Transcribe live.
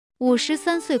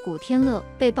53岁古天乐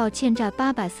被曝欠债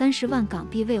830万港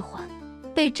币未还，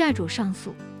被债主上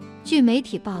诉。据媒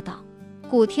体报道，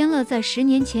古天乐在10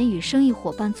年前与生意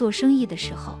伙伴做生意的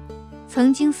时候，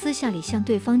曾经私下里向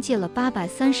对方借了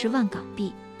830万港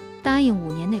币，答应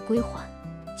5年内归还，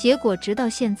结果直到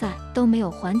现在都没有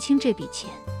还清这笔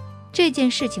钱。这件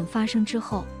事情发生之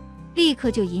后，立刻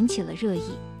就引起了热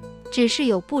议，只是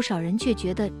有不少人却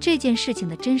觉得这件事情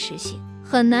的真实性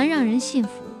很难让人信服。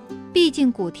毕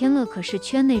竟古天乐可是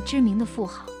圈内知名的富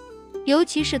豪，尤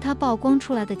其是他曝光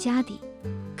出来的家底，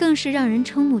更是让人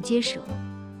瞠目结舌。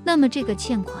那么这个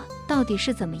欠款到底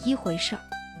是怎么一回事？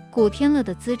古天乐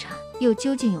的资产又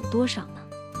究竟有多少呢？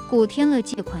古天乐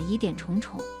借款疑点重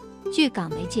重。据港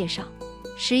媒介绍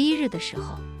，11日的时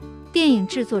候，电影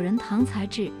制作人唐才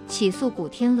智起诉古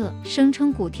天乐，声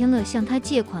称古天乐向他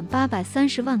借款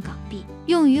830万港币，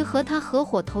用于和他合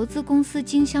伙投资公司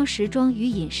经销时装与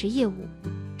饮食业务。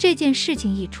这件事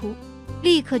情一出，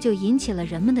立刻就引起了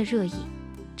人们的热议。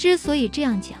之所以这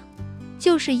样讲，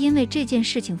就是因为这件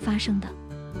事情发生的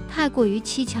太过于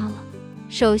蹊跷了。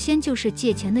首先就是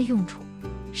借钱的用处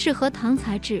是和唐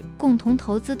才智共同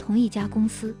投资同一家公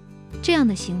司，这样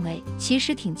的行为其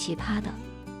实挺奇葩的。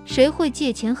谁会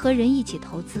借钱和人一起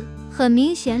投资？很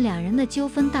明显，两人的纠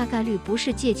纷大概率不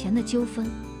是借钱的纠纷，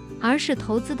而是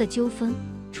投资的纠纷。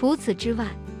除此之外，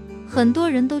很多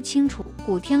人都清楚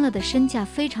古天乐的身价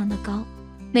非常的高，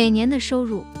每年的收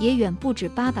入也远不止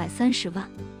830万，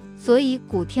所以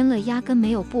古天乐压根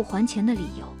没有不还钱的理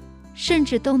由，甚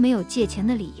至都没有借钱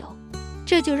的理由。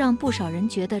这就让不少人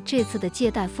觉得这次的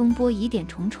借贷风波疑点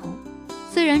重重。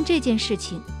虽然这件事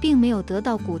情并没有得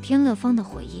到古天乐方的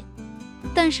回应，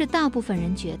但是大部分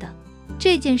人觉得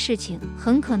这件事情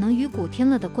很可能与古天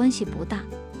乐的关系不大。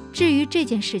至于这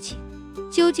件事情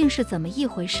究竟是怎么一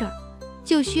回事儿，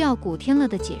就需要古天乐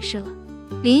的解释了。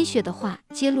林雪的话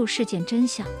揭露事件真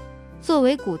相。作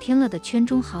为古天乐的圈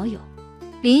中好友，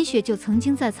林雪就曾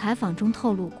经在采访中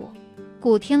透露过，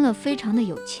古天乐非常的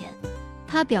有钱。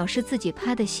他表示自己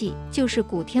拍的戏就是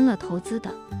古天乐投资的，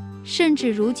甚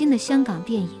至如今的香港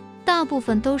电影大部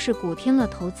分都是古天乐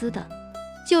投资的。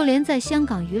就连在香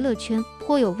港娱乐圈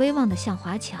颇有威望的向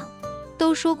华强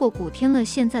都说过，古天乐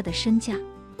现在的身价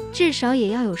至少也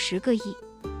要有10个亿。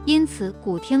因此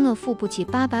古天乐付不起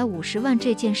850万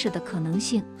这件事的可能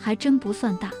性还真不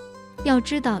算大。要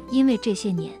知道，因为这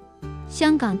些年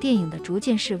香港电影的逐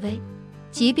渐式微，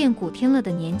即便古天乐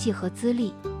的年纪和资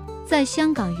历在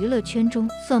香港娱乐圈中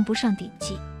算不上顶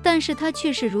级，但是他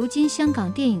却是如今香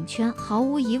港电影圈毫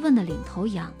无疑问的领头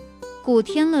羊。古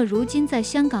天乐如今在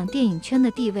香港电影圈的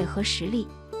地位和实力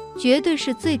绝对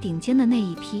是最顶尖的那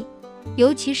一批，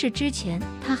尤其是之前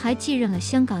他还继任了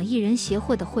香港艺人协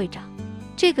会的会长，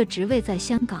这个职位在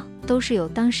香港都是有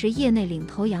当时业内领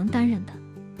头羊担任的。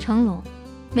成龙、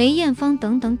梅艳芳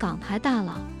等等港牌大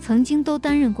佬曾经都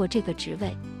担任过这个职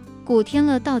位。古天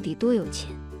乐到底多有钱？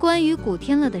关于古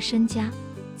天乐的身家，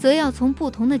则要从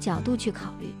不同的角度去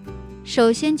考虑。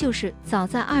首先就是早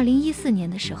在2014年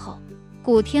的时候，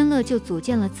古天乐就组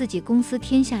建了自己公司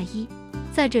天下一。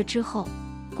在这之后，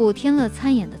古天乐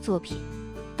参演的作品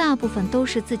大部分都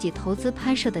是自己投资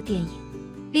拍摄的电影，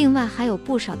另外还有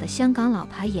不少的香港老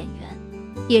牌演员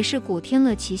也是古天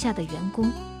乐旗下的员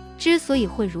工。之所以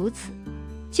会如此，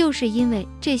就是因为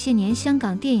这些年香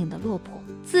港电影的落魄，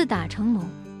自打成龙、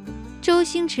周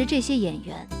星驰这些演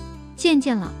员渐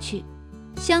渐老去，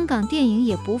香港电影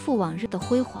也不复往日的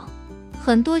辉煌，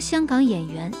很多香港演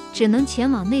员只能前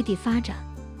往内地发展。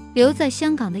留在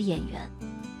香港的演员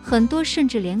很多甚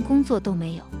至连工作都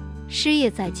没有，失业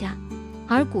在家。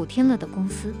而古天乐的公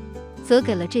司则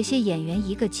给了这些演员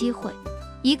一个机会，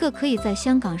一个可以在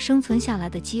香港生存下来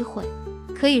的机会。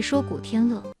可以说古天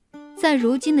乐在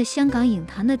如今的香港影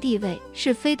坛的地位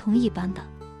是非同一般的。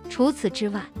除此之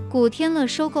外，古天乐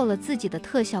收购了自己的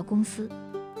特效公司，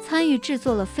参与制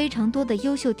作了非常多的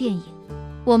优秀电影。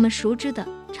我们熟知的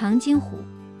《长津湖》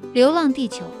《流浪地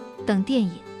球》等电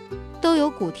影都有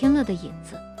古天乐的影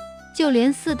子。就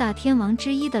连4大天王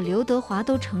之一的刘德华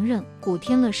都承认古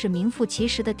天乐是名副其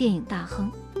实的电影大亨，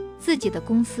自己的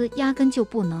公司压根就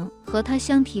不能和他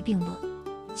相提并论。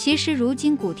其实如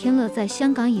今古天乐在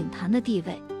香港影坛的地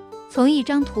位，从一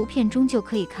张图片中就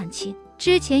可以看清。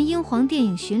之前英皇电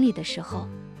影巡礼的时候，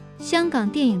香港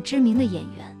电影知名的演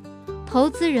员、投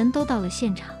资人都到了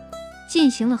现场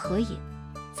进行了合影。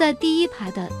在第一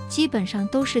排的基本上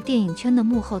都是电影圈的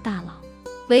幕后大佬，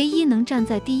唯一能站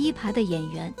在第一排的演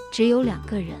员只有2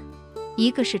个人，一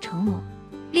个是成龙，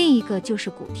另一个就是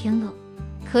古天乐。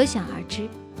可想而知，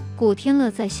古天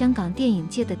乐在香港电影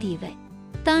界的地位。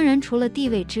当然除了地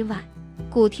位之外，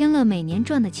古天乐每年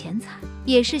赚的钱财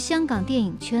也是香港电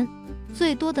影圈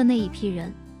最多的那一批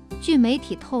人。据媒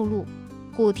体透露，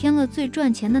古天乐最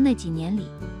赚钱的那几年里，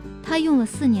他用了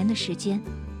4年的时间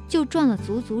就赚了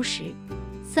足足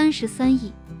33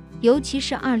亿。尤其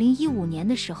是2015年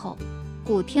的时候，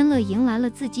古天乐迎来了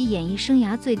自己演艺生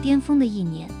涯最巅峰的一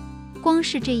年，光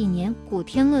是这一年，古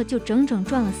天乐就整整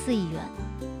赚了4亿元，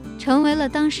成为了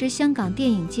当时香港电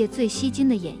影界最吸金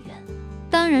的演员。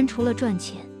当然，除了赚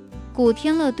钱，古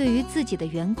天乐对于自己的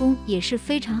员工也是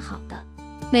非常好的，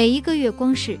每一个月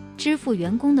光是支付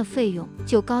员工的费用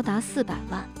就高达400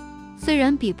万。虽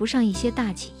然比不上一些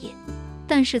大企业，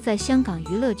但是在香港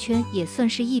娱乐圈也算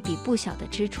是一笔不小的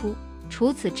支出。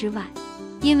除此之外，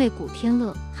因为古天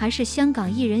乐还是香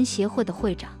港艺人协会的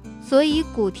会长，所以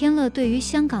古天乐对于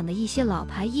香港的一些老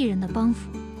牌艺人的帮扶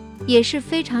也是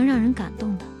非常让人感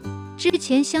动的。之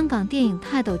前香港电影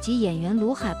泰斗级演员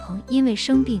卢海鹏因为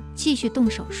生病继续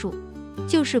动手术，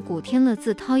就是古天乐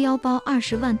自掏腰包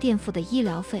20万垫付的医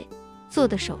疗费做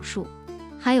的手术。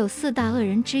还有4大恶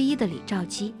人之一的李兆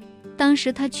基，当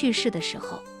时他去世的时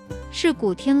候，是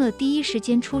古天乐第一时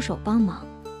间出手帮忙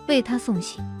为他送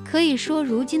行。可以说，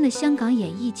如今的香港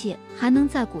演艺界还能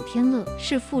在古天乐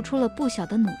是付出了不小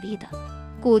的努力的。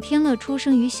古天乐出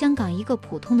生于香港一个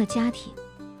普通的家庭，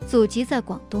祖籍在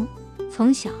广东。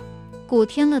从小，古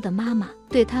天乐的妈妈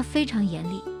对他非常严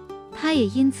厉，他也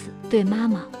因此对妈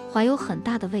妈怀有很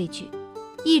大的畏惧，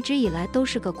一直以来都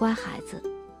是个乖孩子。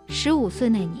15岁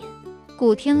那年，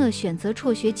古天乐选择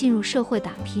辍学进入社会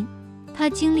打拼。他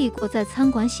经历过在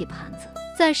餐馆洗盘子，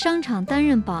在商场担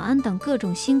任保安等各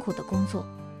种辛苦的工作。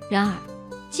然而，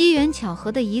机缘巧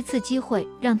合的一次机会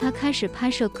让他开始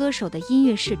拍摄歌手的音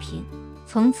乐视频，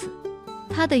从此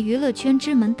他的娱乐圈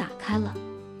之门打开了。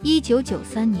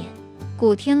1993年，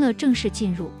古天乐正式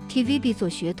进入 TVB 做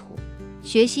学徒，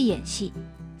学习演戏。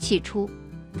起初，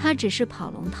他只是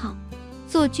跑龙套，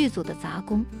做剧组的杂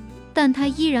工，但他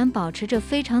依然保持着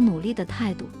非常努力的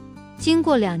态度。经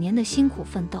过2年的辛苦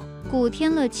奋斗，古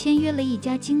天乐签约了一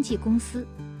家经纪公司，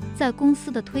在公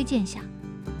司的推荐下，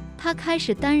他开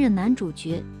始担任男主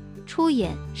角，出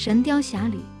演《神雕侠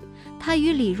侣》。他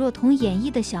与李若彤演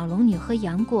绎的小龙女和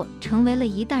杨过成为了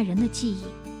一代人的记忆。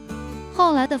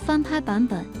后来的翻拍版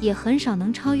本也很少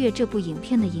能超越这部影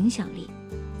片的影响力。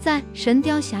在《神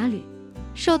雕侠侣》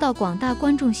受到广大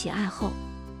观众喜爱后，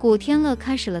古天乐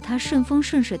开始了他顺风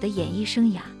顺水的演艺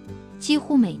生涯，几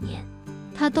乎每年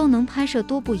他都能拍摄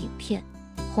多部影片。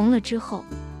红了之后，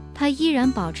他依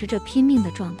然保持着拼命的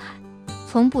状态，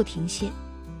从不停歇。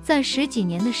在10几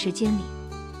年的时间里，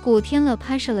古天乐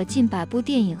拍摄了近100部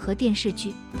电影和电视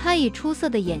剧。他以出色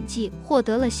的演技获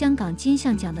得了香港金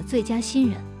像奖的最佳新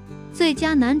人、最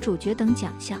佳男主角等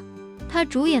奖项。他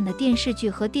主演的电视剧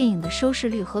和电影的收视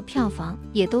率和票房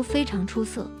也都非常出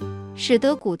色，使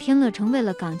得古天乐成为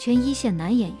了港圈1线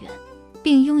男演员，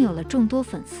并拥有了众多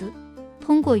粉丝。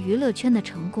通过娱乐圈的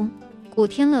成功，古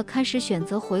天乐开始选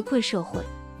择回馈社会，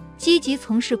积极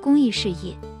从事公益事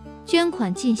业，捐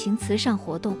款进行慈善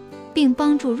活动，并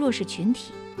帮助弱势群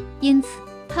体，因此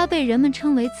他被人们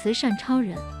称为慈善超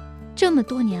人。这么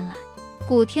多年来，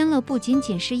古天乐不仅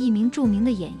仅是一名著名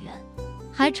的演员，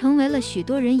还成为了许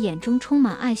多人眼中充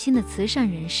满爱心的慈善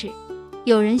人士。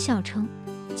有人笑称，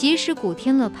即使古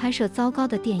天乐拍摄糟糕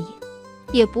的电影，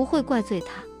也不会怪罪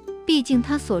他，毕竟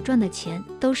他所赚的钱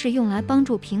都是用来帮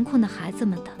助贫困的孩子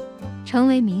们的。成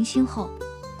为明星后，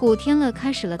古天乐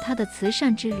开始了他的慈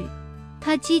善之旅。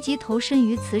他积极投身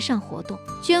于慈善活动，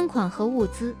捐款和物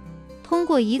资，通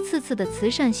过一次次的慈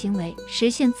善行为实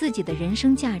现自己的人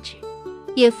生价值，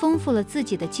也丰富了自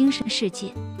己的精神世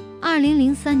界。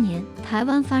2003年，台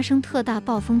湾发生特大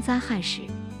暴风灾害时，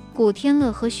古天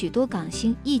乐和许多港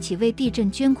星一起为地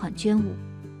震捐款捐物。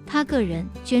他个人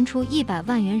捐出100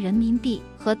万元人民币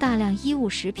和大量衣物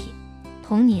食品。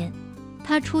同年，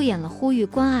他出演了呼吁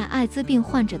关爱艾滋病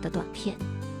患者的短片，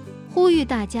呼吁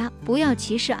大家不要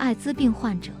歧视艾滋病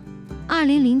患者。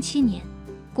2007年，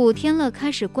古天乐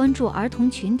开始关注儿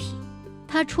童群体，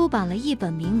他出版了一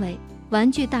本名为《玩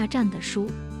具大战》的书，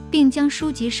并将书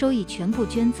籍收益全部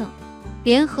捐赠。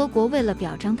联合国为了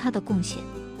表彰他的贡献，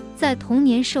在同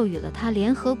年授予了他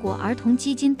联合国儿童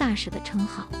基金大使的称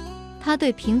号。他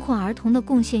对贫困儿童的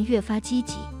贡献越发积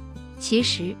极。其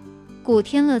实，古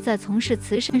天乐在从事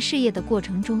慈善事业的过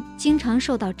程中经常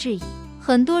受到质疑，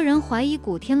很多人怀疑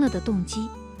古天乐的动机，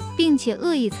并且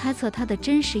恶意猜测他的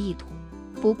真实意图。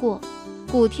不过，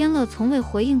古天乐从未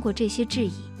回应过这些质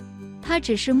疑，他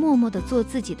只是默默地做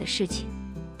自己的事情。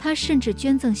他甚至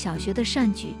捐赠小学的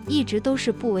善举一直都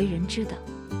是不为人知的，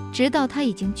直到他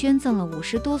已经捐赠了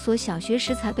50多所小学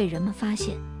时才被人们发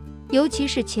现。尤其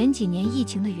是前几年疫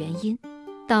情的原因，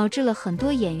导致了很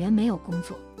多演员没有工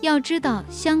作。要知道，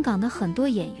香港的很多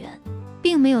演员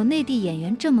并没有内地演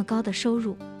员这么高的收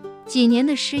入，几年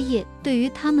的失业对于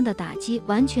他们的打击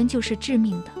完全就是致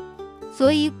命的，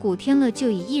所以古天乐就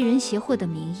以艺人协会的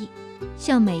名义，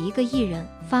向每一个艺人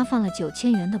发放了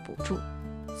9000元的补助。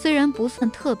虽然不算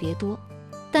特别多，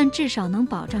但至少能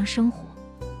保障生活。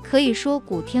可以说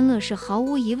古天乐是毫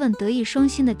无疑问德艺双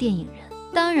馨的电影人。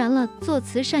当然了，做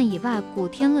慈善以外，古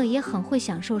天乐也很会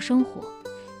享受生活。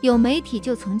有媒体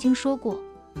就曾经说过，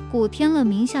古天乐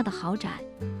名下的豪宅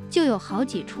就有好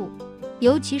几处，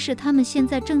尤其是他们现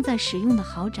在正在使用的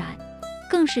豪宅，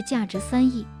更是价值3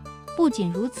亿。不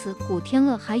仅如此，古天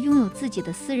乐还拥有自己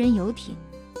的私人游艇，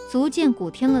足见古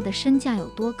天乐的身价有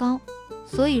多高。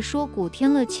所以说古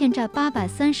天乐欠债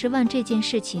830万这件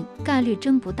事情概率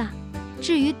真不大。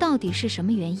至于到底是什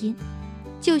么原因，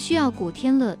就需要古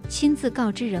天乐亲自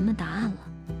告知人们答案了。